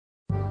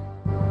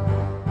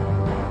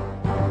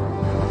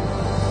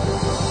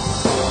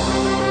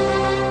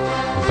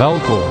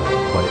Welkom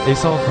by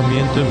SA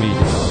Gemeente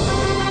Media.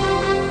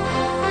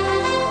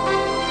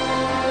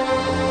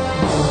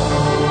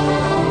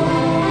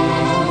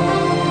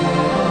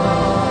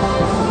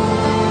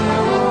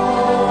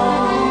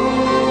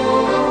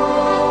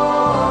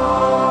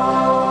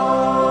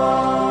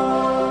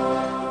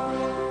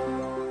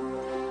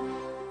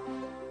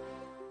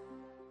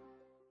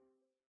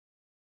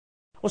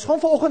 Ons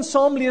gaan vanoggend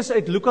saam lees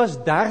uit Lukas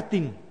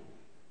 13.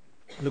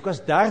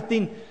 Lukas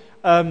 13,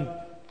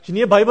 as jy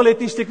nie 'n Bybel het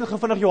nie, steek net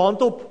vinnig jou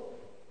hand op.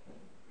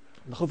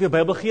 Dan gaan vir jou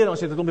Bybel gee, dan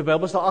sit dit om die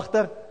Bybels daar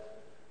agter.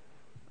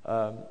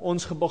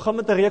 Ons begin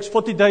met 'n reeks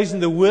 40 Days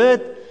in the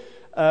Word.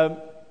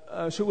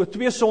 So oor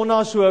 2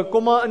 sondae, so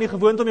kom maar in die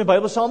gewoonte om jou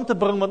Bybel saam te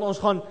bring, want ons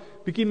gaan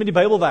bietjie met die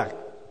Bybel werk.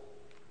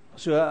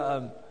 So,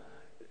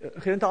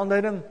 gee net 'n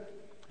aanduiding.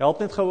 Help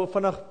net gou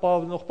vinnig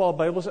nog 'n paar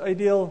Bybels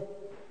uitdeel.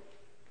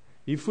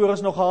 Hiervoor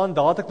is nog 'n hand,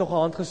 daar het ek nog 'n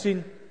hand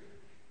gesien.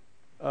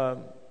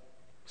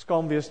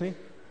 Skaam wees nie.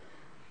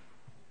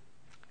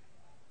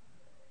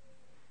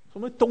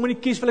 Sommige tong in die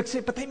kies wil ek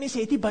sê, party mense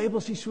het die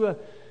Bybels hier so,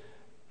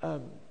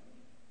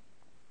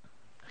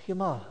 gee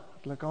maar,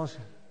 kans.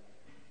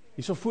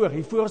 Hiervoor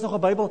is nog 'n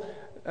Bybel,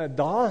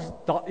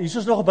 hier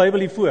is nog 'n Bybel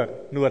hiervoor,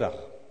 nodig.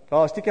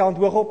 Daar, steek jy hand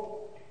hoog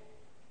op.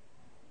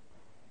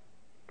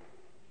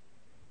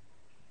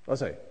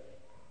 Wat sê?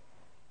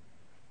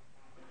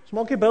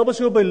 Maak jy Bybel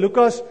so by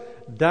Lukas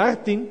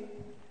 13.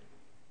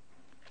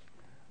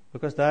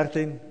 Lukas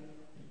 13.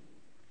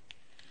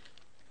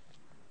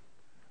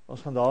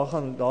 Ons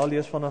gaan daar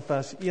lees vanaf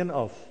vers 1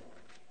 af.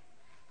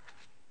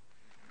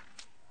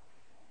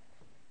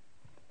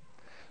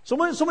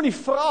 Sommige die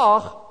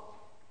vraag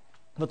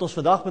wat ons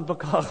vandag met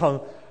mekaar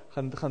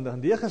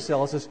gaan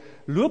deurgesels is,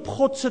 loop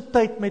God se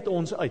tyd met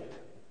ons uit?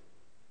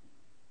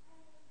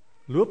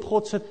 Loop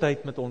God se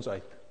tyd met ons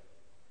uit?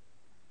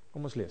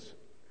 Kom ons lees.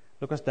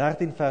 Lukas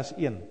 13 vers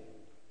 1.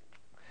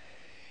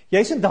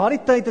 Juis in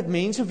daardie tyd het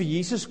mense vir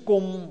Jesus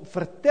kom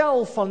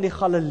vertel van die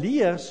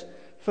Galileërs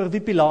vir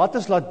wie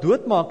Pilatus laat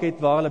doodmaak het,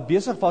 waar hulle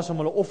besig was om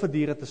hulle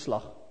offerdiere te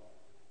slag.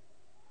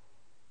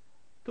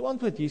 Toe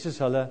antwoord Jesus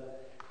hulle,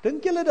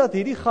 dink julle dat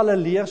hierdie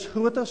Galileërs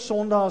groter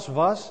sondaars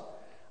was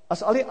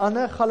as al die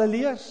ander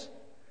Galileërs,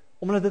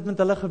 omdat dit met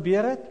hulle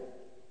gebeur het?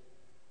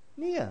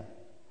 Nee,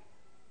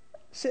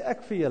 sê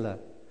ek vir julle.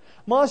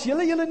 Maar as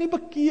julle nie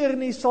bekeer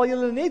nie, sal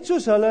julle net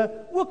soos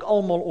hulle ook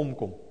almal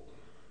omkom.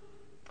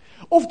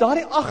 Of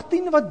daardie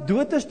 18 wat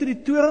dood is toe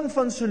die toring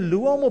van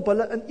Siloam op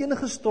hulle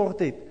ineengestort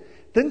het,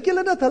 dink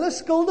julle dat hulle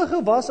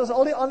skuldiger was as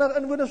al die ander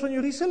inwoners van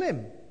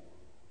Jerusalem?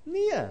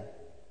 Nee,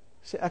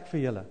 sê ek vir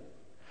julle.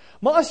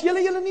 Maar as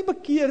julle nie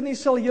bekeer nie,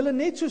 sal julle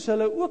net soos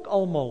hulle ook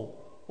almal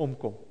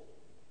omkom.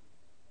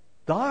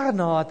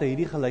 Daarna het hy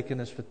hierdie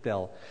gelykenis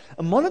vertel.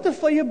 'n man het 'n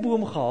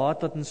vyeboom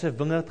gehad wat in sy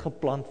wingerd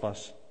geplant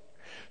was.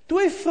 Toe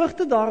hy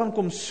vrugte daaraan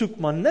kom soek,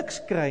 maar niks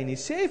kry nie,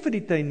 sê hy vir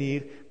die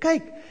tuinier,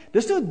 kyk,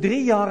 dis nou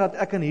 3 jaar dat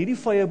ek aan hierdie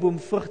vyeboom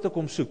vrugte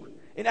kom soek,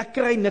 en ek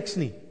kry niks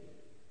nie.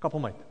 Kap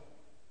hom uit.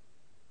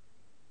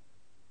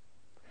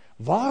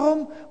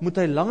 Waarom moet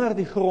hy langer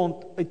die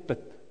grond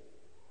uitput?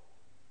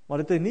 Maar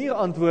die tuinier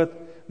antwoord,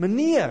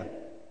 meneer,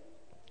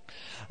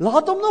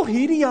 laat hom nog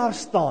hierdie jaar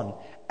staan.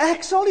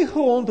 Ek sal die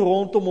grond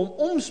rondom hom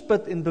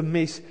omspit en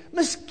bemes.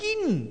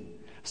 Miskien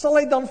sal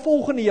hy dan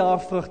volgende jaar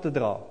vrugte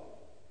dra.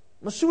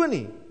 Maar so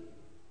nie,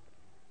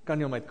 kan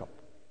jy hom uitkap.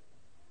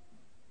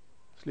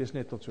 Ons lees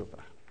net tot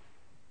sover.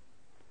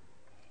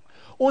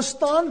 Ons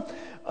staan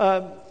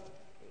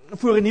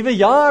voor 'n nuwe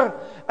jaar.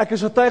 Ek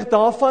is oortuig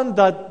daarvan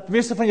dat die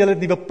meeste van julle het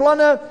nuwe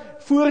planne,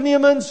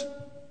 voornemens.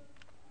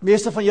 Die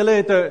meeste van julle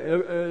het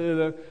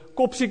 'n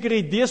kopsekere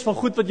idees van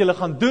goed wat julle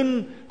gaan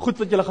doen, goed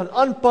wat julle gaan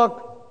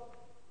aanpak.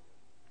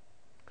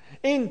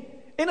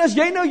 En as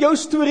jy nou jou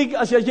storie,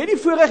 as jy die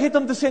voorreg het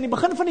om te sê, in die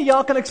begin van die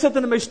jaar kan ek sit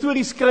en in my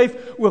storie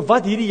skryf oor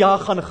wat hierdie jaar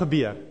gaan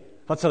gebeur,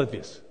 wat sal dit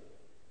wees?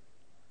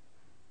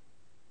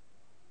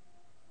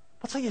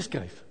 Wat sal jy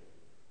skryf?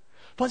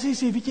 Wat sal jy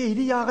sê, weet jy,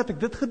 hierdie jaar het ek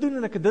dit gedoen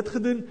en ek het dit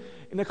gedoen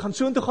en ek gaan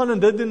so intoe gaan en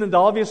dit doen en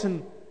daar wees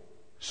en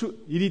so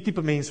hierdie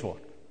tipe mens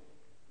word.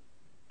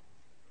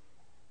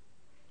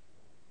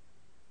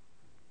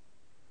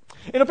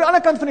 En op die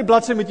ander kant van die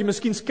bladsy moet jy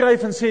miskien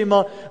skryf en sê,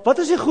 maar wat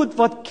is die goed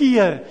wat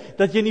keer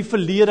dat jy in die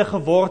verlede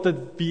geword het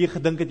wie jy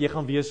gedink het jy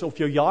gaan wees, of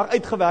jou jaar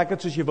uitgewerk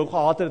het soos jy wou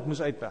gehad het, dit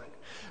moes uitwerk.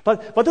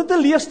 Wat het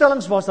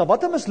teleurstellings was daar,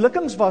 wat 'n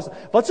mislukkings was,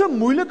 wat so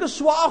moeilike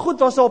swaar goed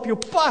was daar op jou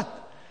pad?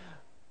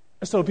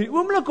 Is daar op die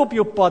oomblik op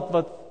jou pad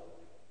wat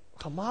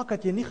gemaak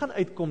het jy nie gaan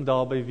uitkom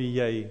daar by wie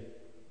jy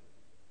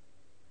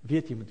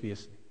weet jy moet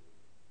wees nie?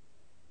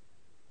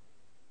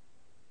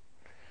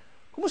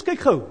 Kom ons kyk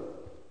gou.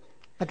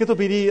 Ek het op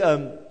hierdie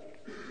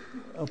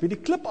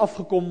klip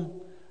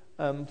afgekom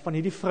van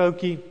hierdie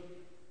vroutjie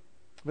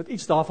wat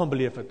iets daarvan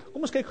beleef het.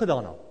 Kom ons kyk gou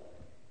daarna.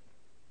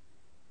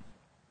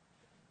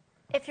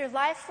 If your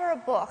life were a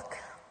book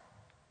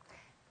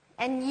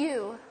and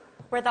you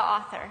were the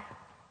author,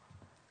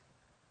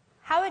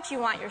 how would you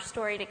want your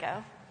story to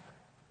go?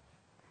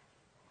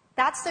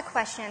 That's the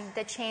question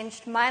that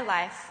changed my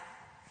life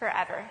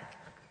forever.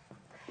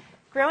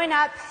 Growing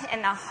up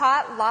in the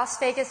hot Las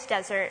Vegas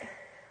desert,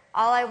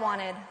 all I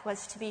wanted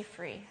was to be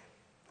free.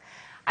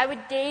 I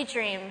would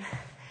daydream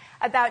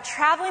about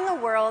traveling the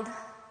world,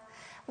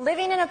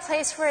 living in a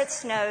place where it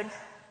snowed,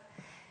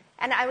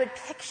 and I would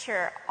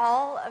picture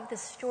all of the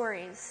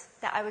stories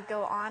that I would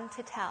go on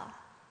to tell.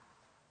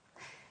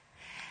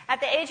 At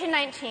the age of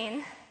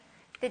 19,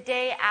 the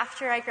day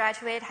after I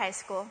graduated high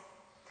school,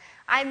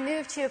 I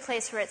moved to a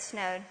place where it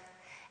snowed,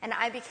 and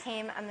I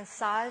became a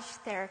massage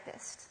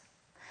therapist.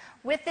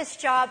 With this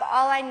job,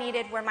 all I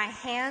needed were my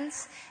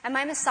hands and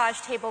my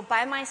massage table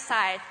by my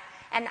side,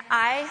 and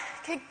I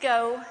could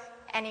go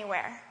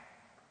anywhere.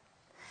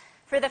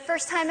 For the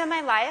first time in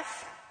my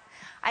life,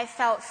 I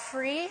felt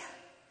free,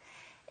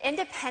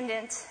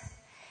 independent,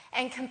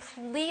 and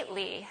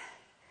completely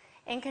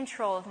in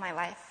control of my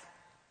life.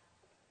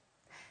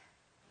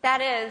 That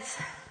is,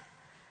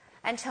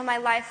 until my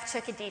life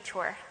took a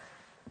detour.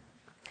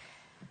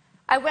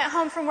 I went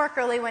home from work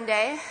early one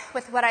day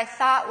with what I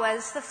thought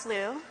was the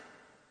flu,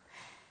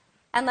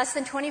 and less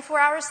than 24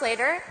 hours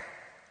later,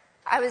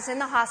 I was in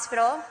the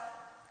hospital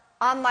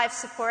on life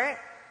support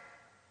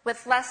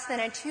with less than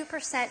a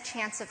 2%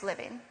 chance of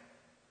living.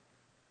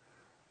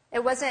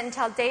 It wasn't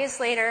until days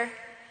later,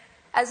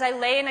 as I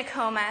lay in a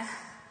coma,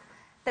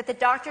 that the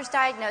doctors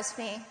diagnosed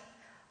me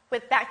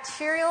with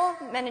bacterial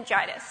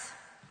meningitis,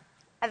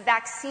 a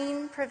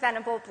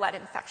vaccine-preventable blood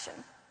infection.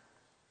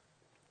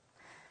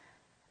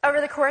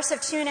 Over the course of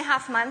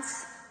 2.5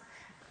 months,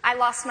 I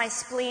lost my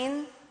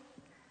spleen,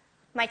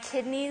 my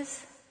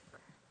kidneys,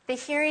 the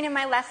hearing in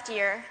my left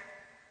ear,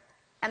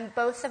 and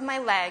both of my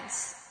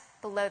legs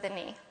below the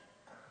knee.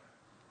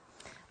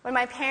 When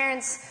my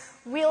parents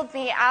wheeled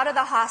me out of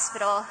the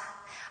hospital,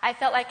 I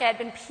felt like I had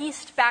been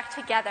pieced back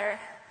together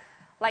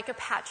like a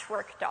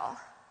patchwork doll.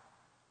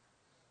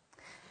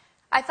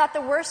 I thought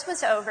the worst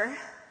was over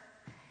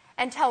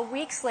until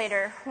weeks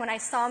later when I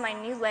saw my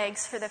new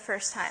legs for the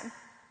first time.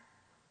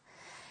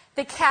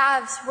 The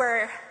calves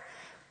were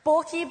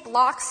bulky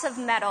blocks of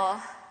metal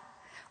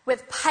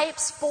with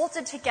pipes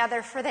bolted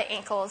together for the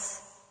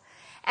ankles,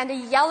 and a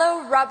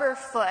yellow rubber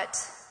foot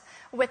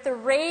with the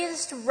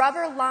raised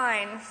rubber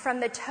line from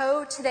the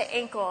toe to the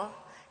ankle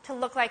to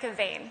look like a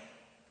vein.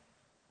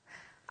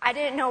 I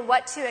didn't know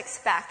what to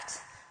expect,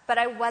 but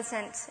I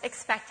wasn't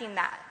expecting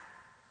that.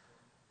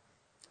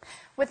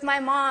 With my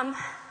mom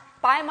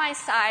by my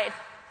side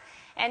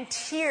and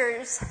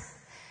tears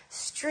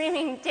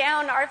streaming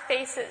down our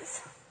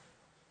faces,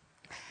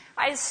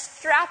 I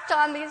strapped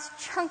on these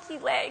chunky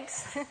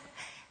legs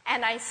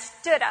and I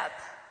stood up.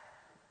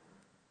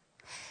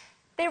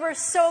 They were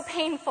so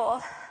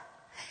painful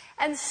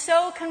and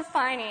so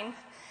confining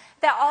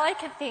that all I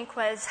could think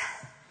was,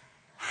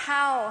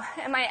 how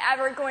am I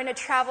ever going to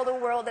travel the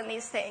world in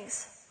these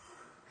things?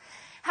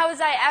 How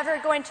was I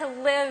ever going to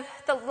live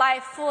the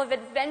life full of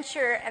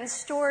adventure and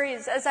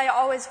stories as I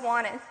always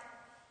wanted?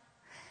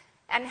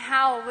 And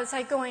how was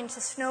I going to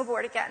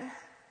snowboard again?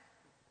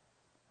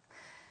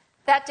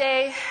 That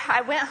day,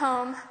 I went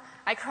home,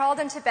 I crawled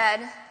into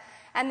bed,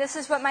 and this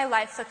is what my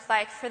life looked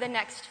like for the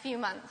next few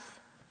months.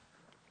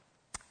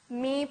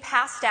 Me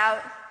passed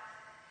out,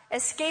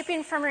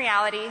 escaping from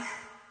reality,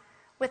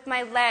 with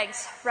my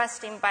legs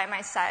resting by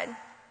my side.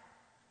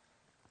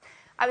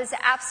 I was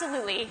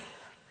absolutely,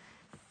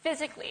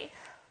 physically,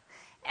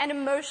 and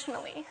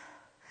emotionally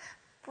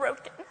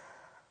broken.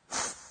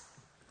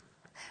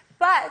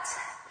 But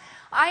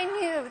I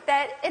knew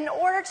that in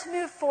order to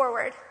move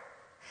forward,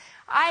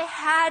 I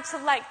had to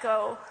let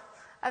go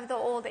of the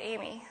old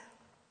Amy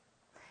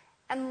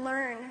and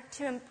learn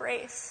to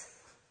embrace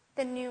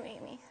the new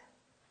Amy.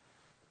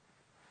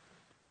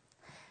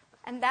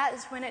 And that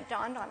is when it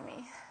dawned on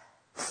me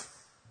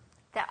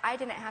that I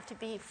didn't have to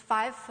be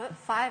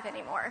 5'5"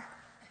 anymore.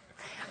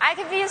 I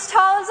could be as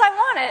tall as I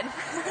wanted.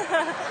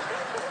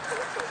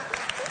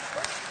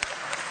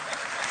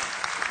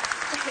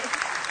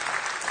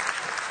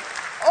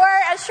 Or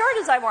as short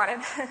as I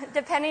wanted,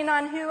 depending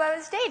on who I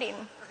was dating.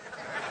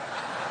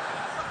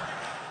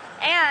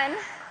 And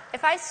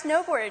if I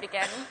snowboarded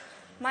again,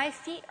 my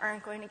feet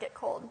aren't going to get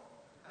cold.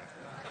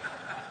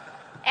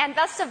 And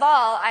best of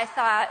all, I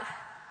thought,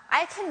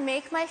 I can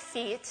make my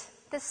feet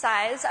the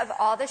size of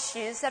all the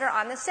shoes that are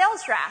on the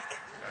sales rack.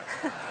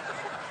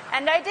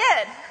 And I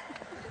did.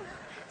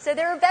 So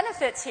there were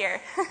benefits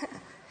here.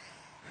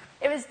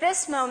 It was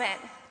this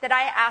moment that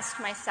I asked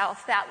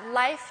myself that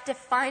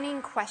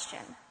life-defining question.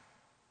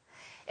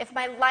 If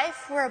my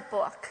life were a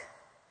book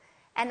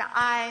and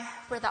I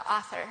were the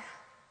author,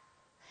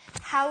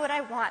 how would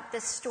I want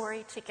this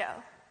story to go?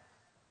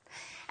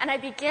 And I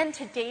began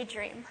to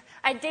daydream.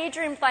 I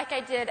daydreamed like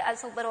I did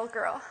as a little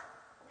girl.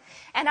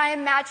 And I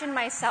imagined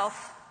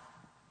myself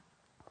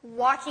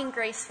walking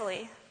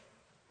gracefully,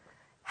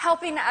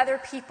 helping other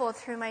people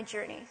through my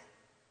journey,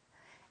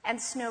 and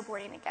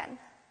snowboarding again.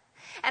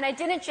 And I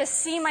didn't just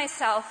see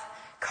myself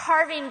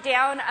carving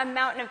down a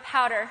mountain of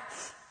powder.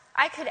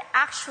 I could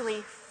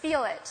actually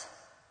feel it.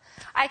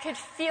 I could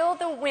feel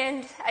the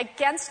wind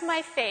against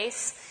my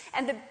face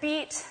and the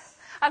beat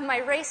of my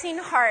racing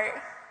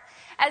heart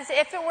as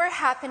if it were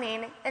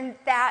happening in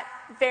that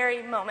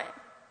very moment.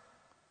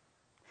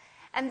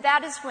 And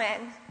that is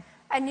when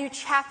a new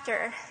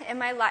chapter in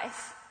my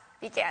life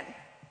began.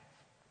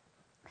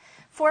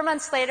 4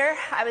 months later,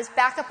 I was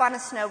back up on a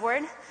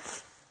snowboard,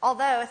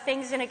 although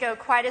things didn't go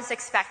quite as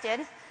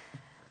expected.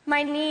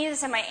 My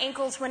knees and my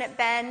ankles wouldn't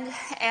bend,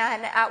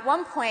 and at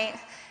one point,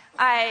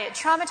 I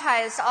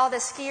traumatized all the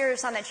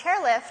skiers on the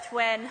chairlift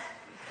when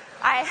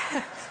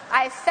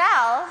I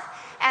fell,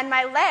 and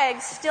my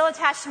legs, still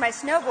attached to my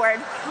snowboard,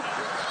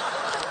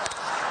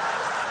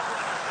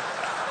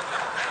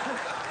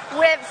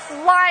 went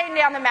flying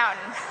down the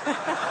mountain.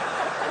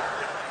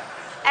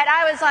 And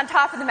I was on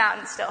top of the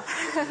mountain still.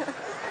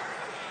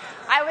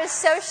 I was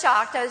so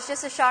shocked. I was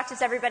just as shocked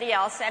as everybody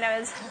else, and I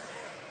was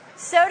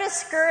so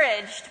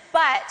discouraged,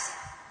 but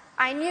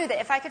I knew that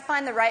if I could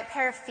find the right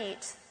pair of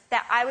feet,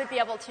 that I would be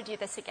able to do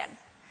this again.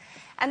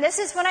 And this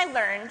is when I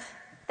learned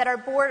that our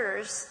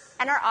borders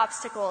and our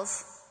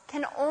obstacles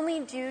can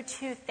only do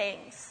two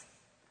things.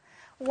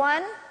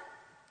 One,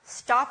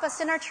 stop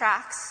us in our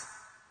tracks,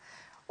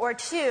 or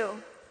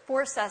two,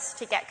 force us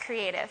to get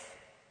creative.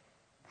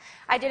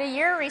 I did a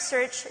year of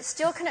research,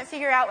 still couldn't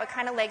figure out what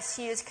kind of legs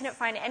to use, couldn't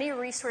find any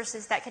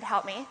resources that could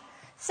help me.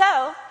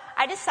 So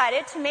I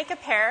decided to make a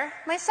pair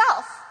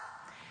myself.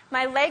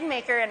 My leg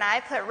maker and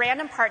I put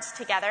random parts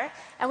together,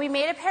 and we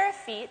made a pair of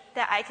feet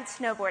that I could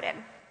snowboard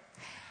in.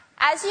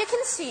 As you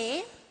can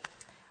see,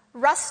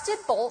 rusted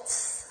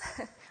bolts,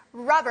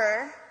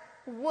 rubber,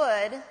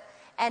 wood,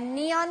 and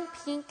neon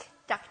pink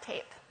duct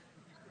tape.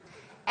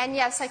 And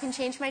yes, I can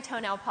change my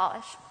toenail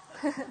polish.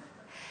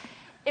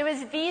 It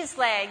was these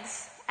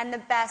legs and the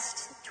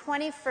best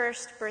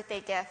 21st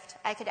birthday gift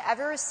I could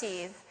ever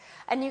receive,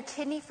 a new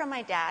kidney from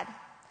my dad,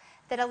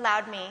 that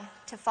allowed me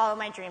to follow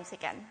my dreams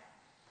again.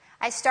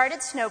 I started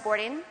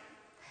snowboarding,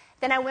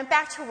 then I went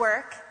back to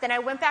work, then I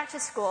went back to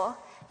school.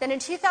 Then in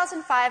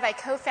 2005, I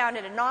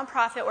co-founded a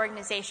nonprofit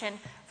organization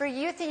for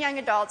youth and young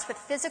adults with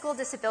physical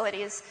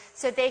disabilities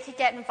so they could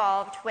get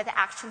involved with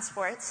action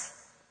sports.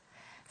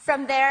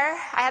 From there,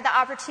 I had the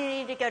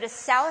opportunity to go to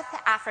South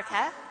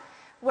Africa,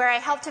 where I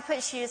helped to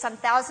put shoes on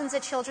thousands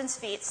of children's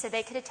feet so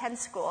they could attend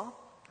school.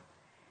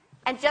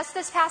 And just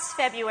this past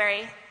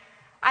February,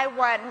 I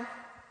won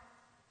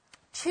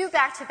 2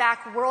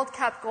 back-to-back World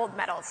Cup gold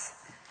medals.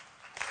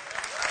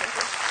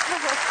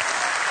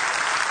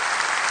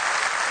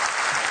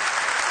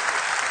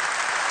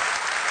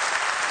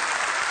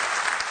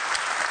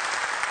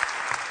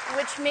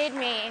 Which made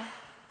me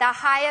the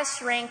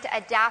highest-ranked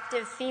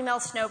adaptive female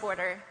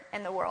snowboarder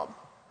in the world.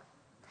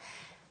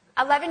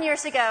 11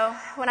 years ago,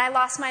 when I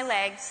lost my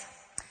legs,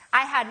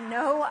 I had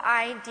no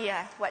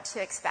idea what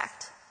to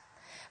expect.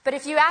 But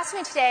if you asked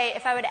me today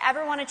if I would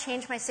ever want to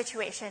change my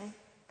situation,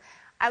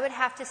 I would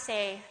have to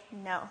say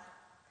no.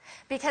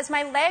 Because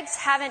my legs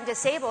haven't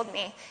disabled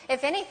me.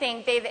 If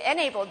anything, they've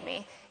enabled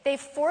me. They've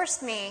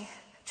forced me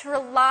to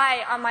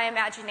rely on my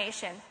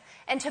imagination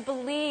and to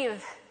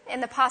believe in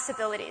the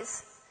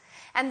possibilities.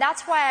 And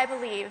that's why I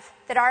believe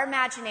that our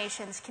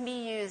imaginations can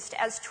be used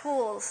as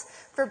tools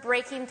for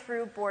breaking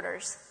through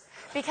borders.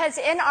 Because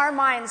in our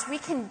minds, we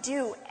can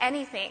do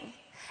anything,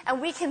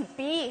 and we can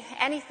be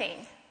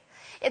anything.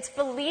 It's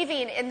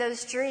believing in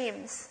those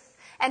dreams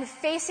and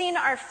facing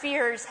our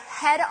fears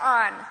head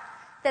on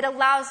that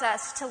allows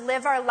us to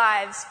live our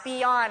lives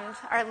beyond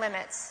our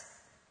limits.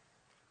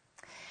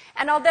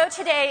 And although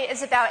today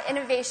is about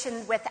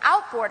innovation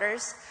without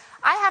borders,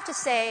 I have to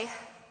say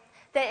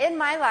that in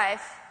my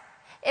life,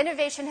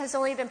 innovation has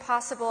only been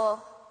possible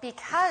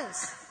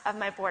because of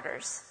my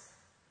borders.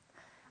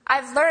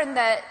 I've learned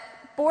that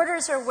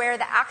borders are where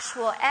the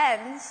actual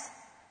ends,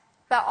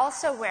 but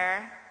also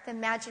where the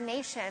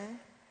imagination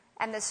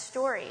and the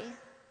story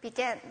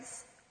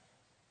begins.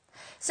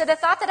 So the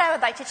thought that I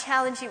would like to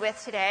challenge you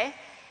with today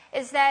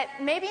is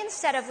that maybe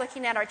instead of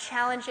looking at our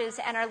challenges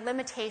and our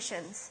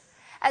limitations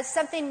as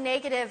something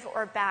negative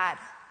or bad,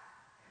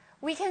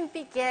 we can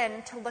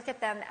begin to look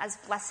at them as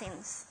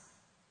blessings.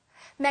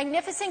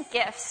 Magnificent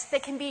gifts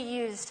that can be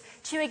used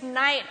to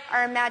ignite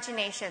our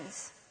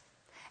imaginations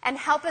and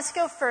help us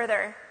go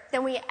further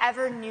than we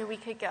ever knew we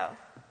could go.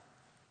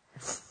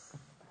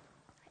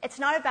 It's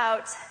not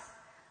about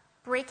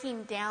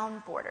breaking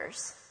down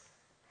borders.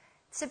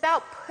 It's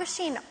about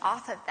pushing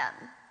off of them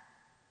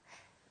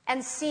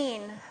and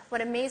seeing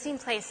what amazing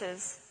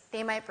places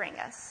they might bring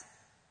us.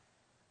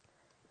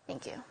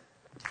 Thank you.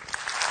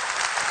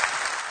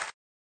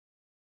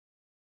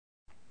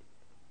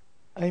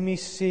 Amy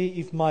sê,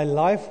 if my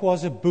life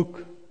was a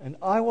book and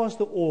I was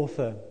the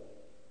author,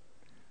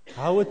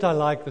 how would I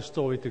like the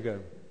story to go?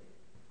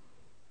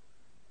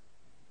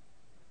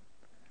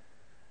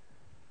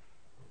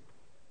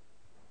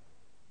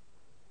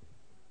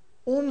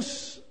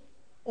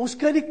 Ons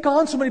kry die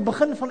kans om aan die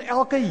begin van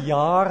elke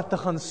jaar te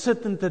gaan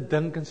sit en te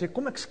dink en sê,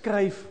 kom ek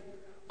skryf,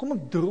 kom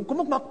ek droom,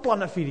 kom ek maak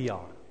planne vir die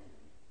jaar.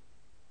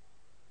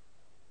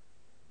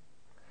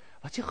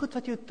 Wat is goed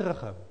wat jou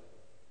terughou?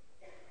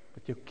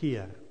 Wat jou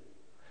keer?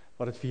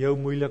 Wat het vir jou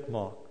moeilik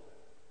maak?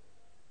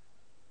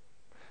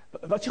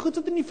 Wat is goed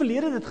wat in die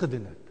verlede dit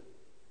gedoen het?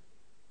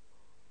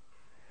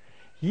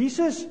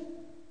 Jesus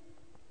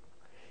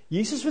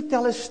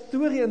vertel 'n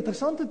storie,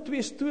 interessante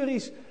 2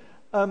 stories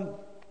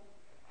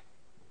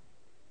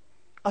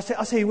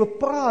as hy oor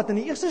praat, en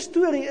die eerste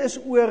storie is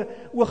oor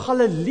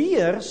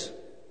Galileërs.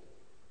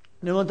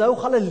 Nou onthou,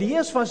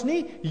 Galileërs was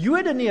nie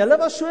Jode nie, hulle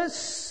was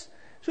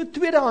so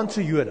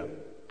tweedehandse Jode.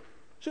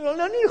 So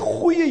nou nie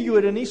goeie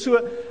Jode nie, so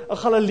 'n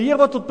Galileër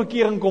wat tot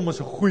bekering kom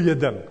is 'n goeie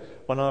ding,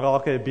 want dan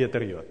raak hy 'n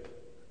beter Jood.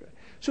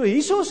 So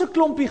hierso is 'n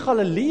klompie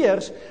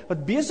Galileërs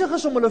wat besig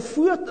is om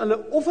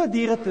hulle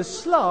offerdiere te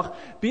slag,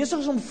 besig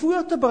is om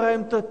voor te berei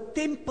om te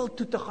tempel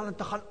toe te gaan en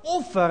te gaan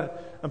offer,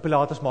 en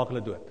Pilatus maak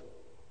hulle dood.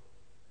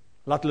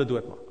 Laat hulle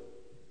doodmaak.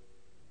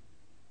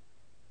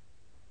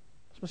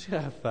 Dit is mos nie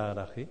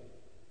regverdig nie.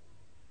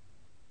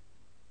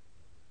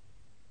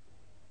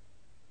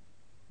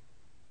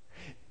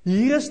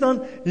 Hier is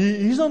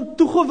dan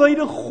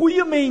toegewyde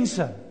goeie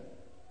mense.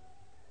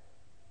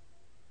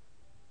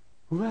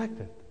 Hoe werk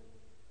dit?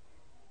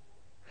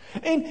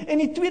 En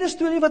die tweede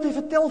storie wat hy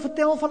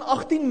vertel van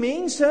 18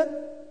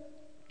 mense,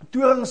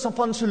 torings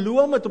van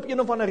Siloam het op een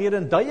of ander rede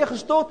in duie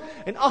gestort,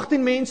 en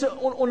 18 mense,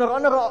 onder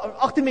andere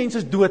 18 mense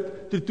is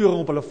dood, toe die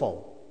toring op hulle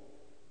val.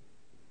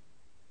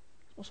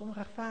 Dit is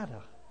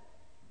onregverdig.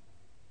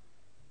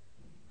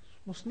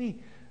 Mos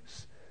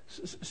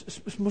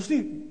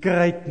nie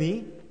great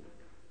nie.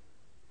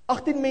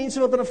 18 mense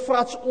wat in 'n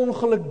frats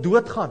ongeluk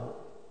doodgaan.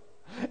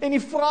 En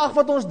die vraag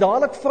wat ons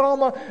dadelik vra,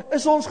 maar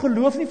is ons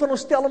geloof nie van ons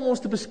stel om ons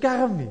te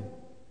beskerm nie?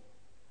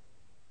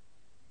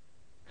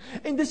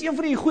 En dis een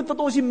van die goed wat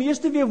ons die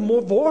meeste weer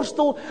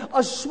worstel,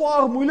 as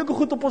swaar, moeilike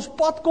goed op ons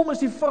pad kom, is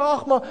die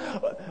vraag, maar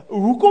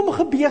hoekom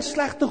gebeur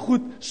slegte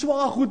goed,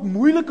 swaar goed,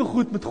 moeilike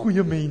goed met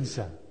goeie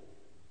mense?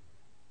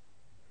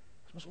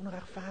 Dit is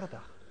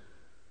onregverdig.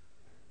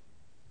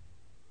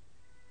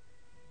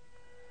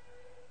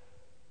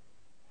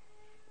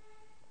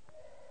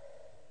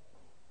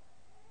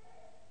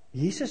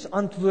 Jesus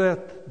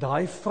antwoord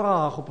daai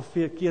vraag op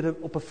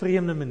 'n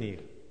vreemde manier.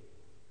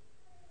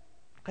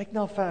 Kyk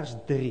na vers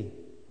 3.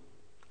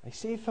 Hy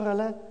sê vir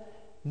hulle,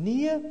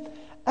 nee,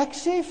 ek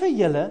sê vir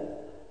julle,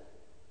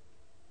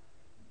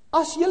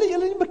 as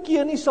julle nie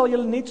bekeer nie, sal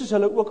julle net soos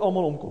hulle ook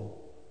almal omkom.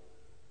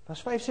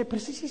 Vers 5 sê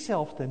presies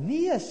dieselfde.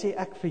 Nee, sê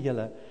ek vir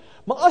julle,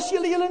 maar as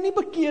julle nie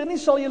bekeer nie,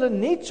 sal julle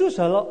net soos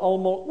hulle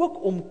almal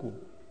ook omkom.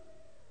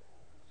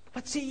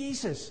 Wat sê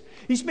Jesus?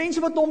 Hier's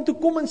mense wat na hom toe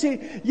kom en sê,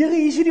 Here,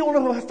 hier is die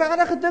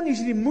onregverdige ding, hier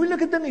is die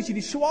moeilike ding, hier is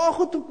die swaar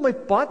goed op my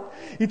pad,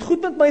 het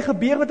goed met my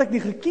gebeur wat ek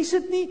nie gekies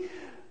het nie.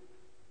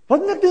 Wat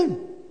moet ek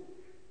doen?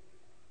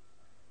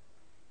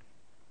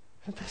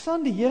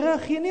 Interessant, die Here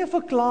gee nie 'n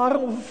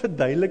verklaring of 'n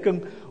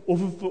verduideliking of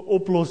 'n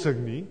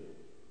oplossing nie.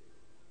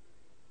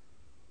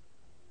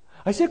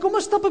 Hy sê, kom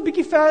ons stap 'n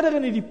bietjie verder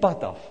in hierdie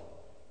pad af.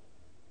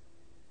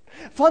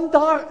 Want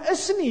daar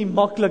is nie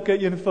maklike,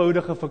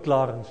 eenvoudige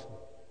verklaringe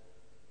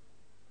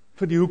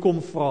vir die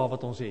hoekom vra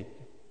wat ons het.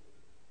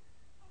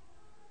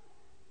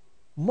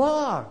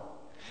 Maar,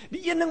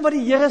 die een ding wat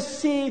die Here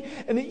sê,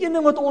 en die een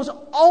ding wat ons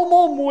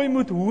almal mooi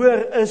moet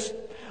hoor is,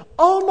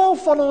 almal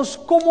van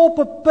ons kom op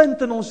 'n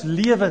punt in ons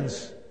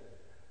lewens,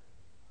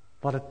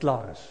 wat dit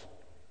klaar is,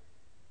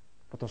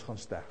 wat ons gaan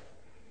sterf.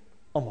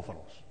 Almal van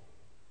ons.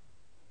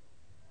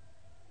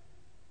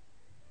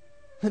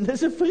 En dit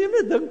is 'n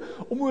vreemde ding,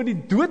 om oor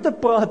die dood te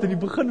praat in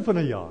die begin van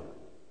 'n jaar.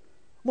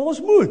 Maar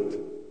ons moet.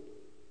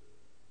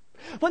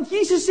 Want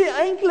Jesus sê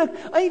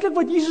eintlik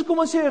wat Jesus kom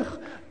en sê,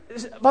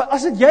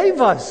 as dit jy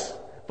was,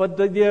 wat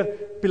deur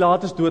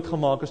Pilatus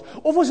doodgemaak is,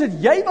 of as dit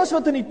jy was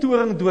wat in die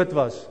toring dood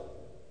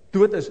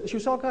is jou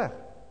saak reg.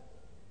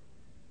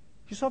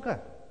 Is jou saak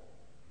reg.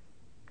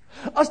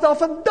 As daar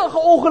vandag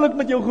 'n ongeluk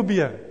met jou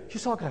gebeur, is jou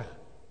saak reg.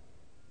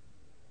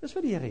 Dis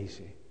wat die Here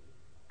sê.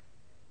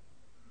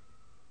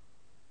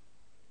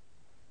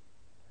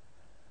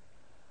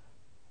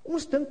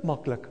 Ons dink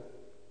maklik.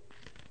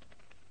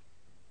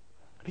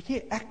 Weet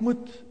jy, ek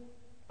moet,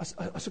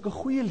 as ek 'n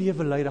goeie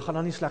lewe lei, dan gaan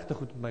daar nie slegte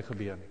goed met my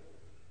gebeur nie.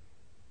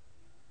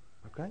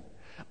 Okay?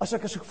 As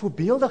ek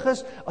voorbeeldig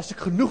is, as ek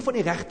genoeg van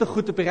die regte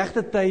goed op die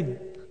regte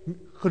tyd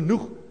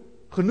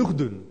genoeg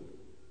doen,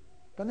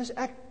 dan is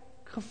ek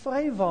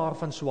gevrywaar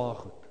van swaar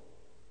goed.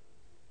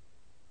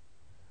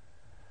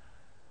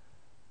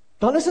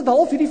 Dan is dit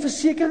half hierdie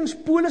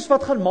versekeringspolis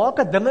wat gaan maak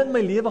dat dinge in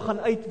my lewe gaan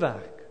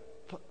uitwerk,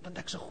 want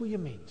ek's 'n goeie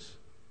mens.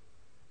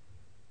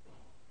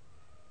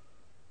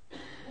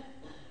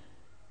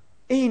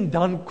 En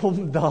dan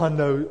kom daar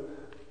nou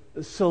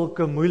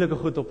sulke moeilike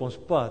goed op ons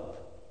pad,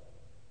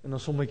 en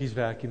ons sommetjies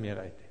werk nie meer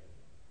uit.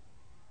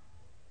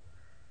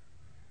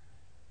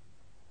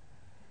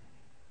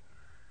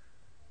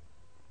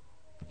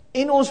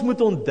 En ons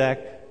moet ontdek,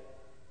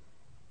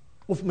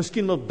 of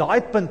miskien op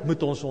daai punt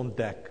moet ons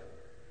ontdek,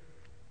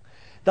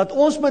 dat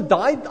ons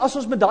as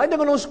ons met daai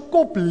ding in ons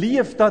kop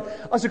leef, dat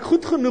as ek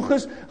goed genoeg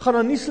is, gaan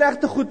daar nie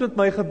slegte goed met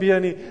my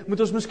gebeur nie, moet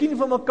ons miskien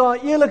van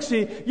mekaar eerlik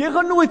sê, jy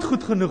gaan nooit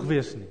goed genoeg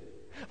wees nie.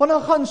 Want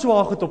dan gaan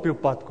swaar goed op jou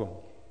pad kom.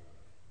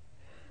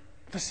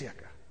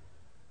 Verseker.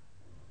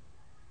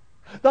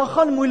 Dan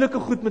gaan moeilike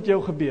goed met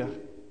jou gebeur.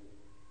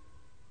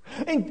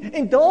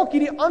 En dalk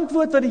hierdie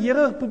antwoord wat die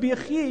Here probeer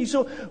gee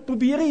hierso,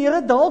 probeer die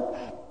Here dalk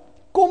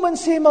kom en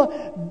sê, maar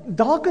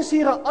dalk is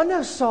hier 'n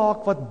ander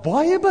saak wat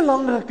baie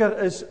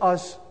belangriker is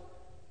as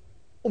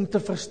om te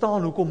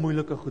verstaan hoekom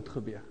moeilike goed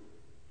gebeur.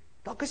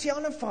 Dalk is hier 'n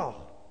ander vraag.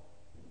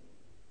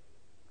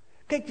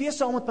 Kyk weer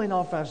saam met my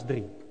na vers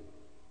 3.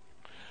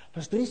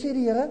 Vers 3 sê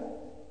die Here,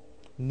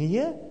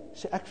 nee,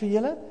 sê ek vir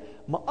julle,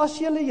 maar as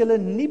julle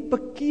nie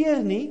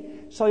bekeer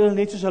nie, sal julle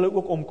net soos hulle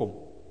ook omkom.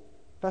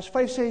 Vers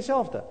 5 sê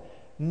dieselfde.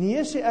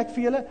 Nee, sê ek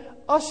vir julle,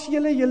 as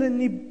julle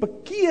nie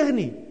bekeer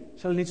nie,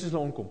 sal net soos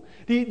hulle omkom.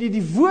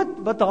 Die woord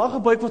wat daar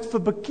gebruik word vir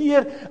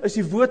bekeer, is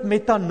die woord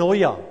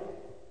metanoia.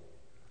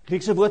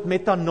 Griekse woord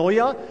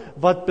metanoia,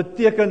 wat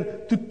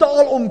beteken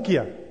totaal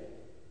omkeer.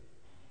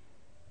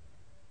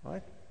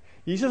 Right?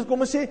 Jesus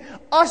kom en sê,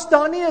 as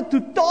daar nie 'n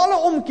totale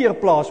omkeer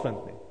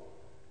plaasvind nie,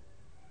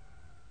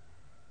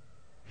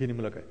 hier die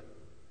moeilikheid.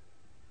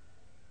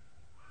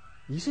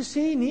 Jesus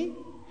sê nie,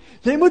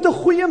 jy moet 'n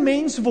goeie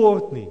mens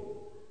word nie.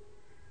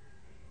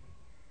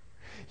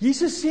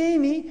 Jesus sê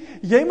nie,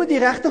 jy moet die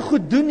regte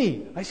goed doen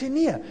nie. Hy sê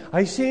nee,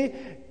 hy sê,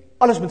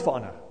 alles moet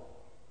verander.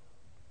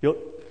 Jy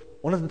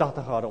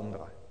 180 grade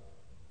omdraai.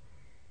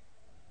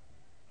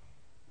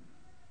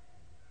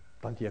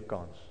 Want jy 'n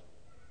kans.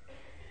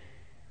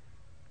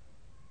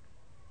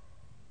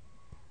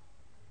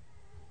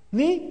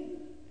 Nie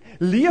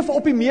leef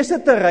op die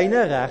meeste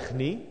terreine reg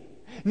nie.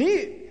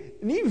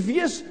 Nie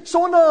wees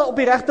sonde op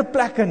die regte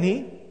plekke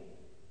nie.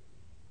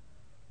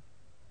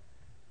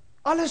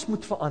 Alles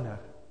moet verander.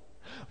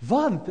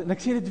 Want, en ek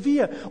sê dit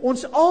weer,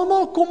 ons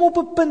almal kom op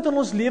 'n punt in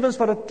ons lewens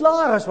waar dit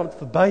klaar is, waar dit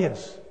verby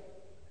is.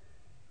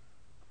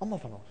 Almal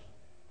van ons.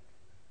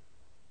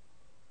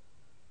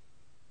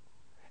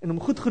 En om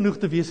goed genoeg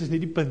te wees is nie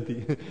die punt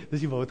nie.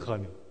 Dis nie waar dit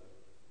gaan nie.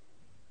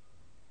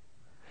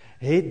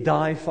 Het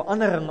daai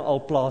verandering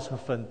al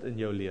plaasgevind in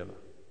jou lewe?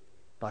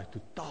 Daai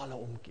totale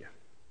omkeer.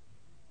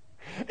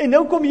 En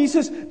nou kom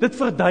Jesus dit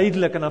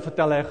verduidelik en dan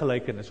vertel hy 'n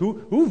gelykenis.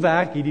 Hoe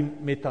werk hierdie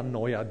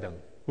metanoia ding?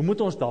 Hoe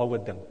moet ons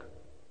daaroor dink?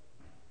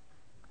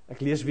 Ek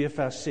lees weer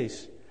vers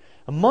 6.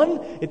 'n Man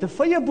het 'n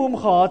vyeboom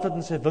gehad wat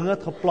in sy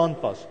wingerd geplant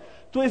was.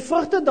 Toe hy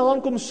vrugte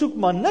daarin kom soek,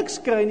 maar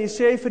niks kry nie,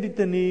 sê hy vir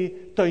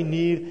die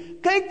tuinier,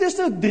 kyk, dis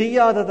nou 3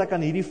 jaar dat ek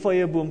aan hierdie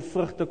vyeboom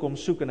vrugte kom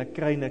soek en ek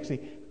kry niks nie,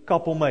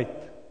 kap hom uit.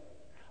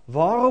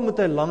 Waarom moet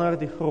hy langer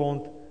die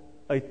grond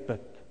uitput?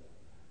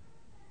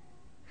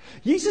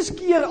 Jesus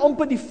keer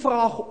amper die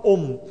vraag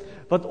om,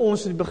 wat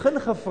ons in die begin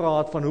gevra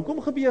het, van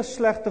hoekom gebeur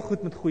slegte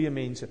goed met goeie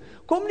mense?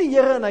 Kom die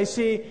Here en hy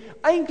sê,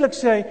 eintlik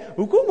sê hy,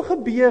 hoekom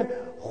gebeur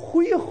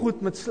goeie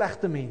goed met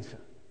slegte mense?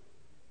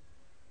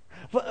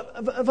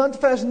 Want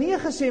vers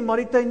 9 sê, maar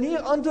die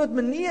tuinier antwoord,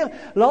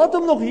 meneer, laat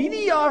hom nog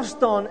hierdie jaar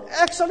staan,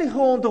 ek sal die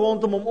grond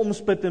rondom hom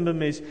omspit en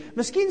bemes,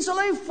 miskien sal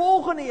hy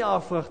volgende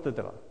jaar vrugte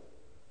dra.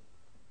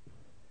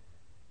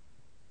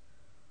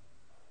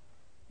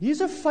 Hier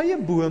is 'n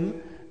vyeboom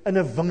in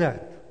 'n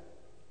wingerd,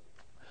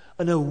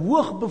 in 'n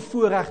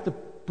hoogbevoorregte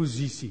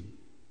posisie.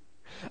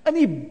 In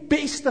die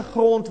beste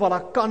grond wat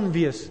daar kan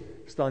wees,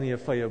 staan hier 'n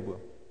vyeboom.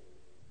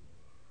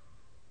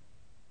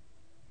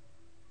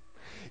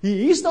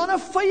 Hier staan 'n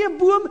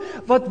vyeboom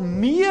wat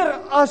meer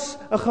as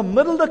 'n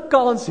gemiddelde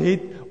kans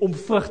het om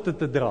vrugte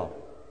te dra.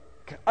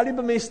 Al die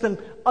bemesting,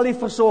 al die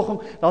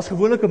versorging, daar's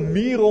gewoonlik 'n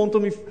muur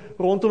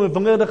rondom 'n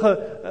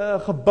wingerdige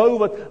gebou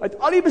wat uit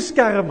al die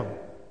beskerming.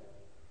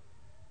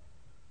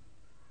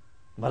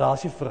 Maar daar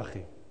is nie vrug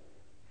nie.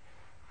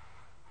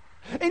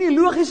 En die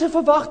logiese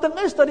verwagting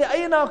is dat die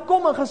eienaar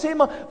kom en gaan sê,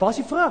 maar waar is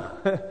die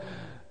vrug?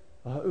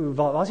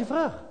 Waar is die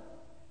vrug?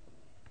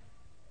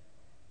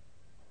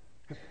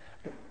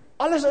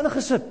 Alles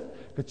ingesit,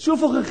 ek het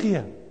soveel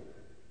gegee.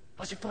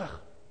 Waar is die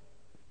vrug?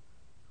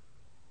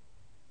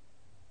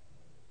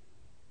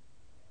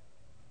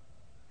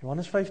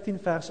 Johannes 15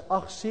 vers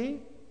 8 sê,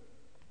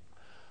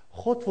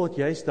 God word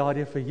juist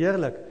daardeur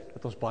verheerlik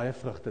dat ons baie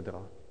vrugte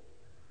dra.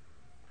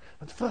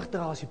 Want vrug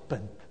dra is die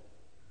punt.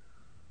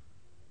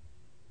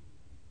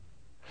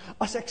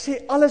 As ek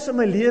sê alles in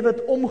my lewe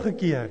het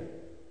omgekeer,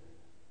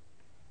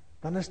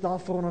 dan is daar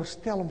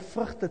veronderstel om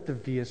vrugte te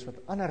wees wat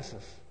anders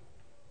is.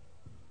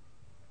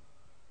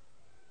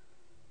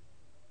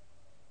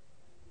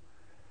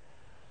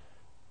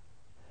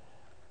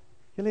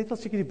 Julle het al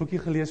seker die boekie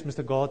gelees,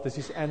 Mr. God, This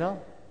is Anna.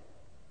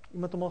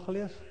 Iemand hom al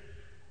gelees?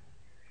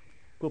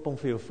 Koop hom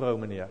vir jou vrou,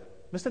 meneer.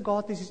 Mr.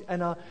 God, This is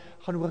Anna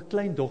gaan oor 'n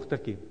klein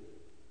dogtertjie,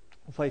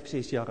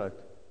 5-6 jaar oud.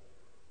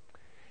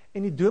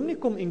 En die dominee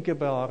kom een keer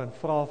by haar en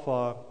vra vir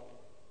haar,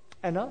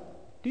 Anna,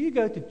 do you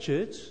go to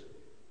church?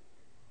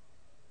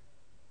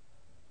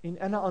 En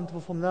Anna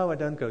antwoord vir hom, no, I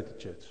don't go to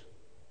church.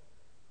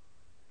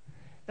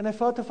 En hy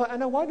vra vir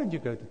Anna, why don't you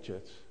go to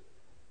church?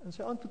 En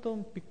sy antwoord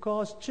hom,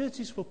 because church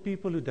is for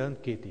people who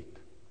don't get it.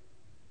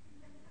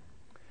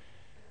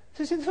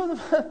 Sy sê,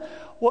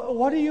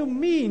 what do you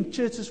mean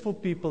church is for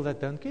people that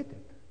don't get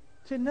it?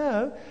 She said,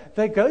 no,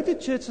 they go to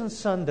church on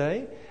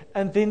Sunday,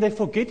 and then they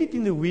forget it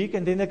in the week,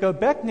 and then they go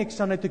back next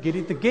Sunday to get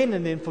it again,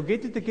 and then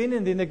forget it again,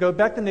 and then they go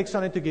back the next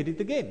Sunday to get it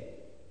again.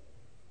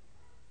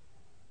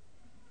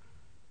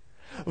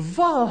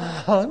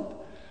 Want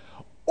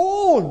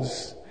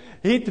ons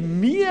het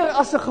meer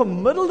as 'n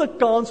gemiddelde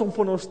kans om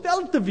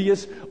veronderstel te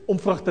wees om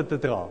vrugte te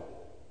dra.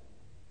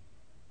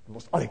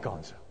 Ons het al die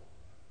kanse.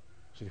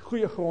 Ons het die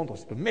goeie grond, ons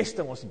het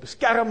bemesting, ons het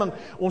beskerming,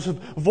 ons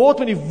word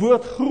met die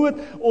woord groot,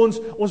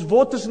 ons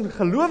word tussen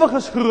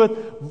gelowiges groot.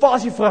 Waar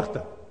is die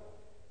vrugte?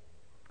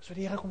 Dis wat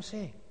die Here kom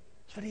sê.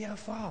 Dis wat die Here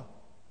vra.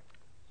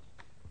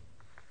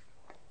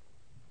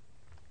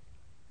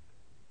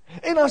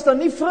 En as daar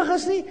nie vrug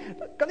is nie,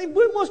 dan kan die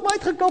boom mos maar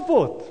uitgekap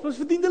word. Ons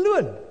verdiende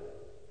loon.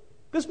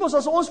 Dis mos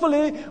as ons wil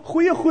hê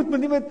goeie goed moet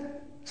nie met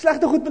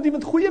slegte goed moet nie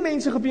met goeie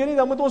mense gebeur nie,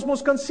 dan moet ons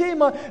mos kan sê,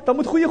 maar dan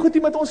moet goeie goed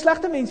nie met ons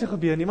slegte mense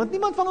gebeur nie, want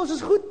niemand van ons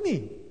is goed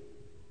nie.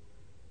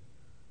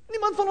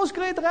 Niemand van ons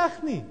kry dit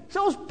reg nie.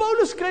 Selfs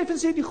Paulus skryf en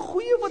sê die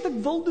goeie wat ek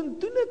wil doen,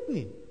 doen dit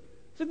nie.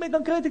 As ek my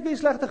dan kry ek weer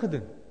slegte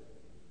gedoen.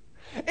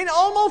 En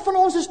almal van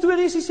ons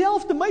storie is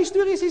dieselfde, my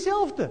storie is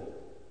dieselfde.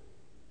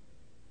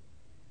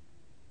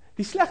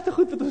 Die slegte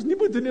goed wat ons nie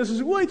moet doen nie, as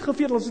ons ooit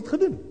geveel ons het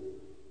gedoen.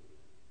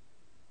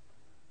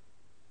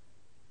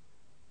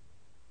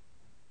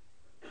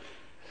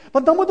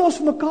 Want dan moet ons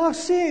vir mekaar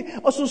sê,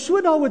 as ons so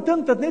daaroor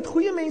dink dat net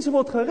goeie mense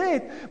word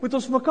gered, moet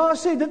ons vir mekaar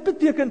sê, dit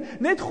beteken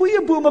net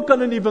goeie bome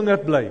kan in die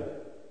wingerd bly.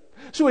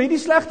 So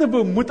hierdie slegte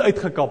boom moet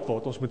uitgekap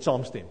word, ons moet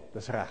saamstem.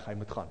 Dis reg, hy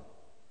moet gaan.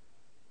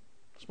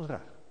 Dis mos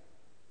reg.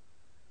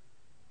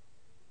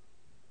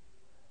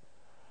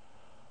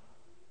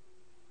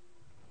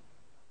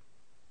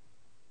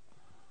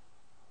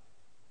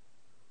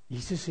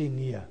 Jesus sê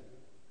nee,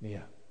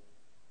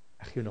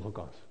 ek gee jou nog 'n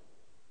kans.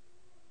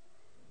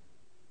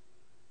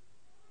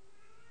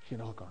 Ek gee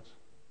jou nog 'n kans.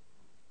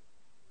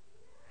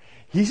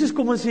 Jesus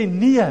kom en sê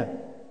nee.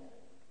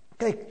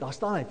 Kyk, daar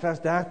staan hy,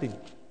 vers 13.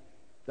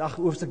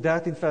 Hoofstuk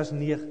 13, vers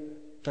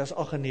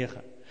 8 en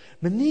 9.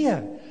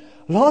 Meneer,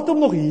 laat hom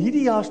nog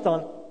hierdie jaar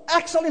staan.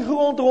 Ek sal die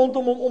grond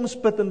rondom hom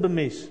omspit en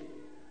bemes.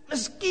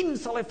 Miskien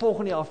sal hy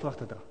volgende jaar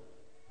vrugte dra.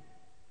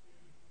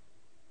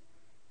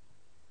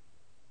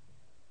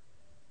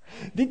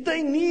 Die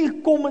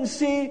tuinier kom en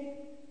sê,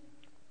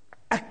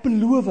 ek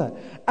beloof,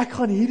 ek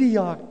gaan hierdie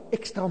jaar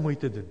ekstra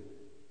moeite doen.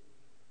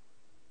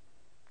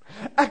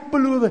 Ek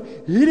beloof,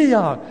 hierdie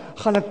jaar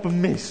gaan ek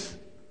bemes,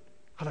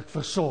 gaan ek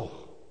versorg.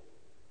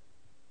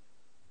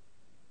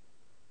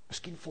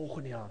 Miskien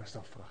volgende jaar is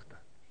daar vrugte.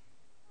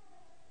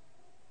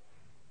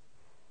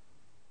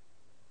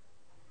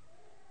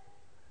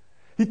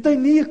 Die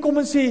tuinier kom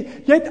en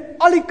sê, jy het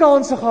al die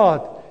kanse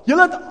gehad,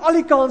 julle het al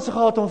die kanse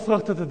gehad om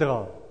vrugte te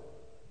dra.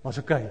 Maar is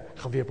oké, ek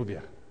gaan weer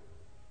probeer.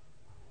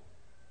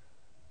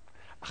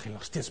 Ek gaan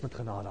nog steeds met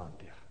genade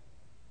hanteer.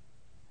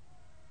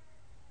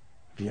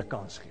 Weer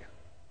kans gee.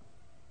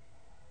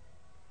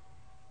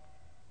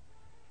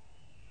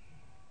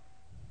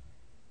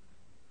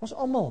 Ons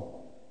almal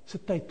se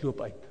tyd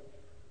loop uit.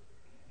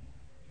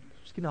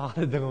 Miskien 'n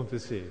harde ding om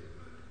te sê,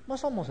 maar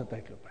ons almal se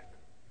tyd loop uit.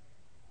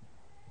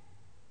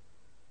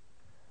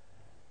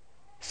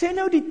 Sê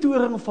nou die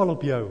toring val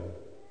op jou.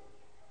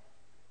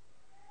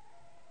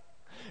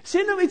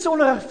 Sê nou iets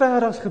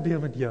onregverdigs gebeur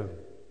met jou.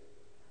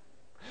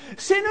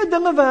 Sê nou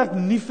dinge werk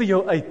nie vir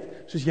jou uit,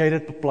 soos jy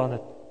dit beplan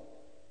het.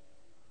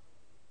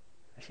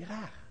 Is jy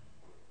reg?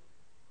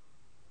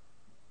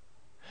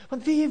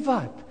 Want weet jy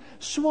wat?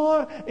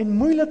 Swaar en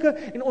moeilike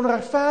en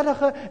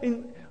onregverdige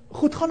en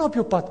goed gaan op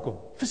jou pad kom,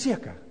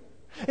 verseker.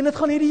 En dit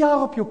gaan hierdie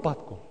jaar op jou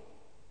pad kom.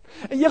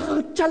 En jy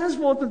gaan gechallenge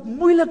word met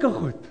moeilike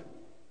goed.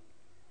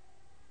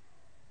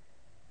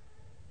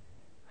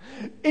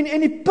 En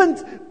die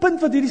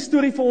punt wat hierdie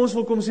storie vir ons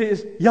wil kom sê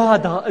is, ja,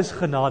 daar is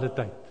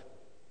genadetyd.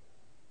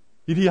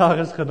 Hierdie jaar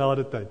is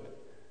genadetyd.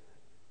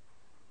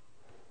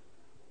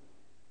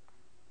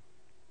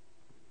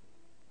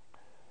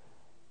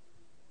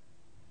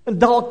 En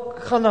dalk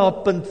gaan daar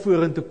 'n punt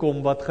vorentoe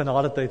kom wat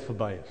genadetyd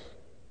verby is.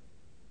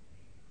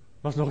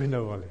 Maar is nog nie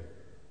nou al nie.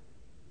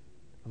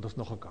 Want ons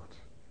nog 'n kans.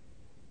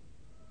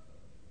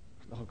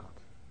 Nog 'n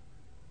kans.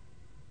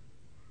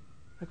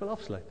 Ek wil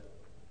afsluit.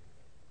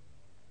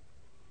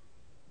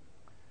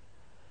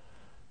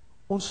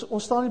 Ons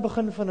staan aan die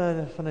begin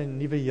van 'n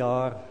nuwe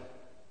jaar.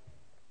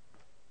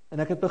 En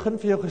ek het begin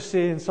vir jou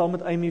gesê en saam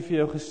met Amy vir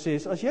jou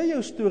gesê, as jy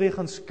jou storie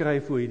gaan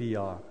skryf oor hierdie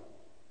jaar,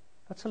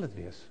 wat sal dit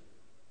wees?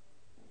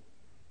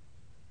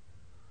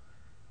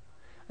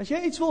 As jy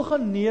iets wil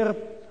gaan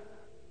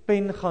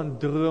neerpen, gaan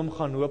droom,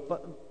 gaan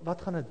hoop,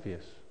 wat gaan dit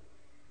wees?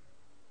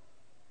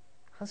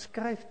 Gaan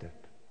skryf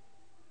dit.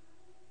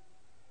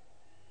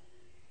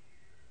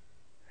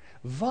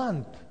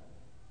 Want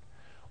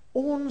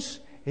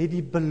ons het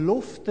die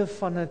belofte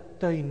van 'n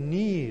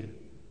tuinier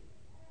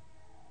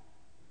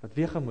wat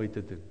weer gaan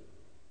moeite doen.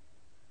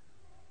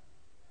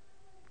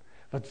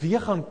 Wat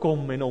weer gaan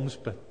kom en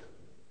omspit.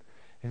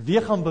 En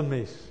weer gaan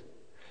bemes.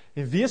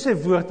 En weer sy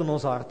woord in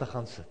ons harte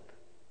gaan sit.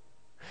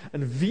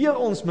 En weer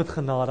ons met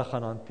genade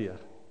gaan hanteer.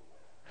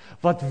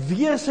 Wat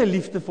weer sy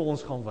liefde vir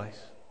ons gaan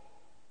wys.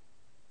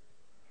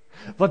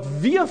 Wat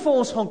weer vir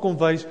ons gaan kom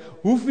wys,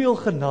 hoeveel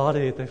genade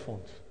het hy vir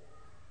ons.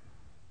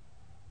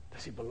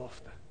 Dis die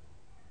belofte.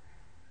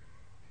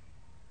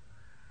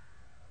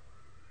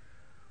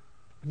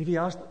 In die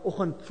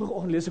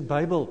vroegoggend lees ek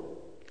Bybel.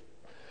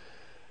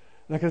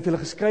 En ek het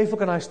julle geskryf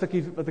ook in daai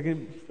stukkie wat ek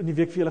in die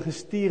week vir julle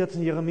gestuur het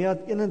in Jeremia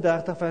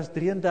 31 vers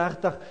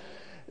 33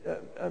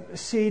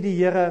 sê die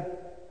Here,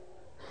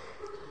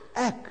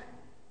 ek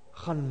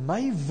gaan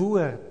my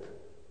woord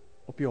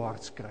op jou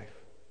hart skryf.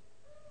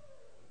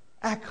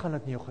 Ek gaan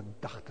dit in jou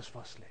gedagtes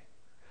vas lê.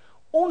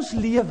 Ons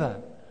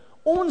lewe,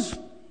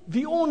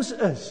 wie ons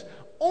is,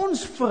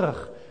 ons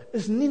vrug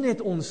is nie net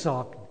ons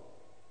saak nie.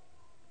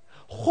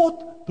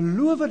 God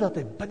beloof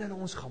dat hy binne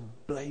ons gaan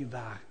bly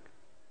werk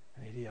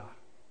in hierdie jaar.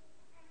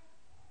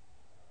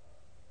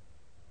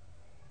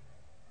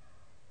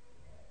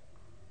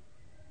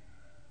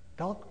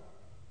 Dalk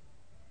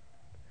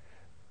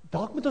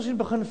moet ons in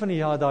die begin van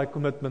die jaar daai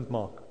commitment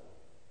maak.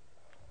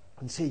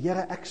 En sê,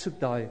 Here, ek soek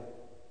daai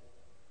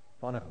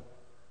verandering.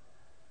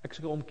 Ek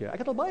soek 'n omkeer. Ek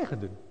het al baie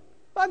gedoen,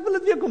 maar ek wil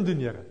dit weer kom doen,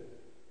 Here.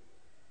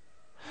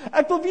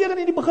 Ek wil weer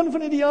in die begin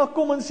van die jaar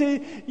kom en sê,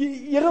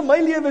 Here,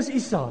 my lewe is U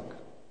saak.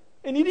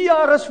 En hierdie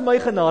jaar is vir my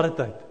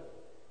genadetyd.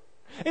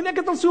 En ek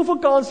het al soveel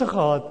kansse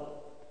gehad.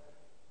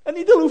 En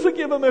nie al hoeveel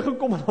keer by my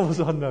gekom en al was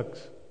daar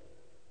niks.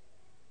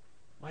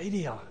 Maar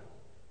hierdie jaar,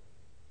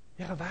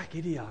 Here, werk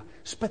hierdie jaar,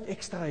 spit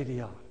ekstra hierdie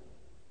jaar.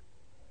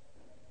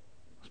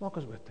 Ons maak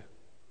ons oor toe.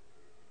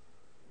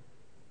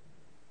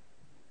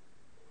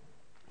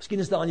 Miskien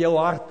is daar aan jou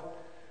hart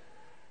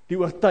die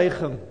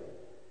oortuiging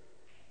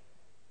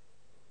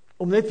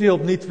om net weer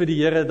opnuut vir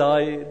die Here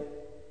daai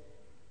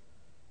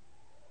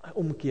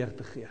omkeer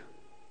te gee.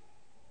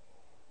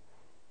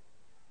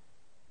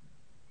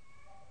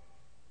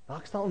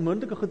 Dalk staan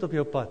onmoontlike goed op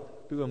jou pad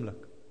op die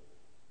oomblik.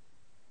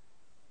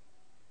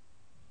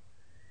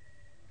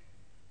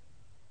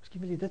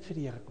 Miskien wil jy dit vir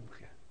die Here kom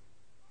gee.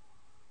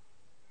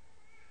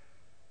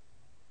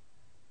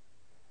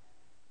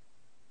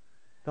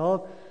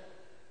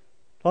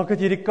 Dalk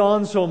het jy die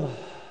kans om 'n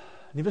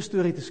nuwe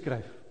storie te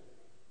skryf.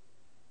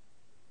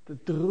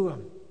 Te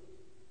droom.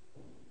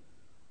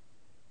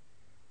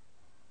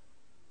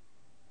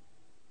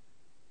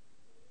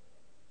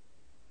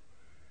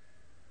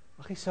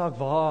 Mag nie saak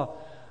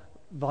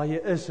waar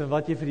jy is en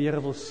wat jy vir die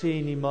Here wil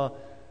sê nie, maar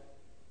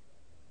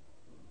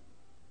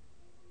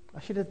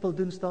as jy dit wil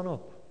doen, staan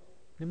op.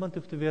 Niemand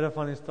hoef te weet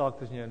van die staak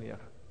tussen jou en die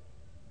Here.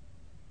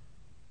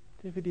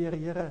 Sê vir die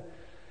Here,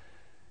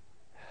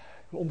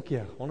 ek wil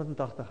omkeer,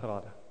 180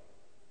 grade.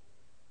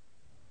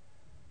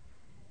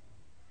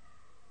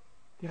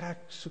 Here,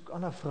 ek soek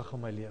ander vrug in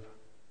my lewe.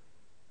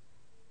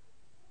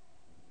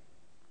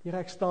 Here,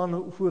 ek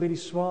staan voor hierdie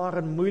swaar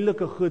en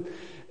moeilike goed,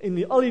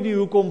 en al die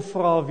hoekom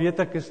vra, weet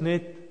ek is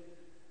net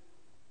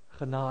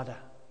genade.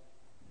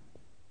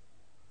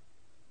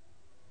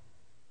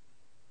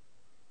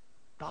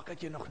 Dalk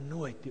het jy nog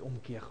nooit die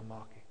omkeer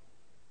gemaak nie.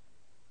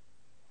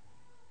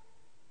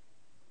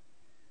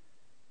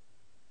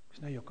 Dis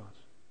nou jou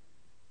kans.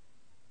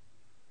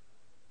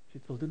 As jy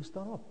dit wil doen,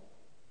 staan op.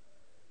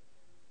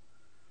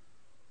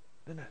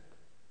 Doen dit.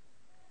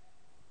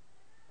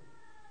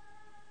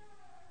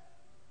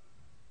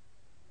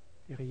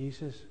 Here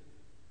Jesus,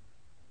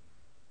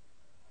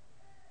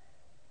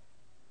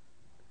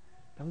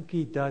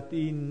 dankie dat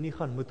U nie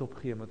gaan moed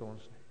opgee met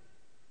ons nie.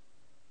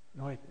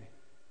 Nooit nie.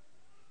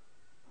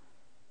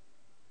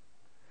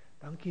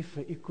 Dankie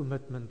vir U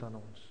commitment aan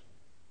ons.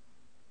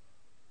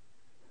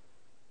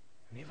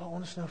 Nie waar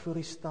ons nou voor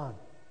U staan.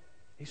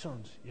 Hier is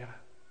ons, Here.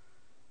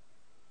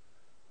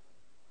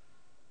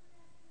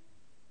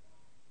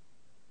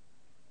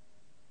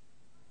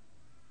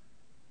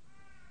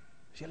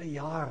 Dis julle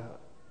jaar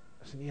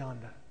is in U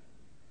hande.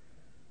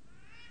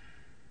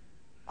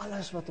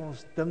 Alles wat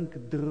ons dink,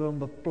 droom,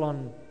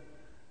 beplan,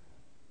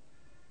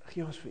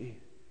 gee ons vir U.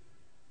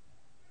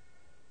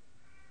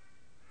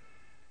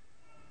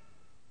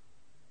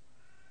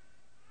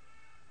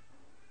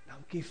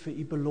 Dankie vir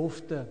U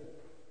belofte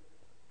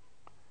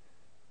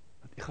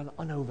dat U gaan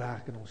aanhou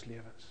werk in ons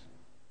lewens.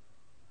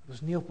 Dat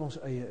ons nie op ons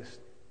eie is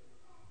nie.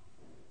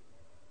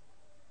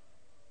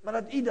 Maar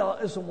dat U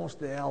daar is om ons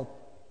te help.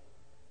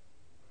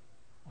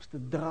 Ons te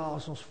dra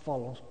as ons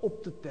val, ons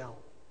op te tel.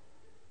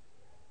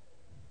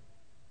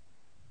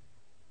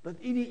 Dat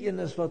U die een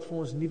is wat vir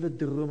ons nuwe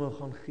drome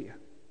gaan gee.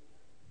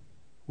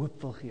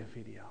 Hoop wil gee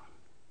vir die jaar.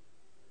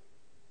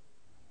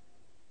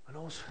 En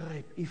ons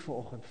gryp U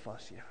vanoggend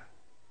vas, Here.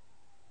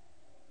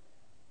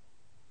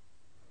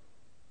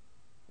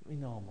 In U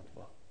naam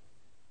ontwil.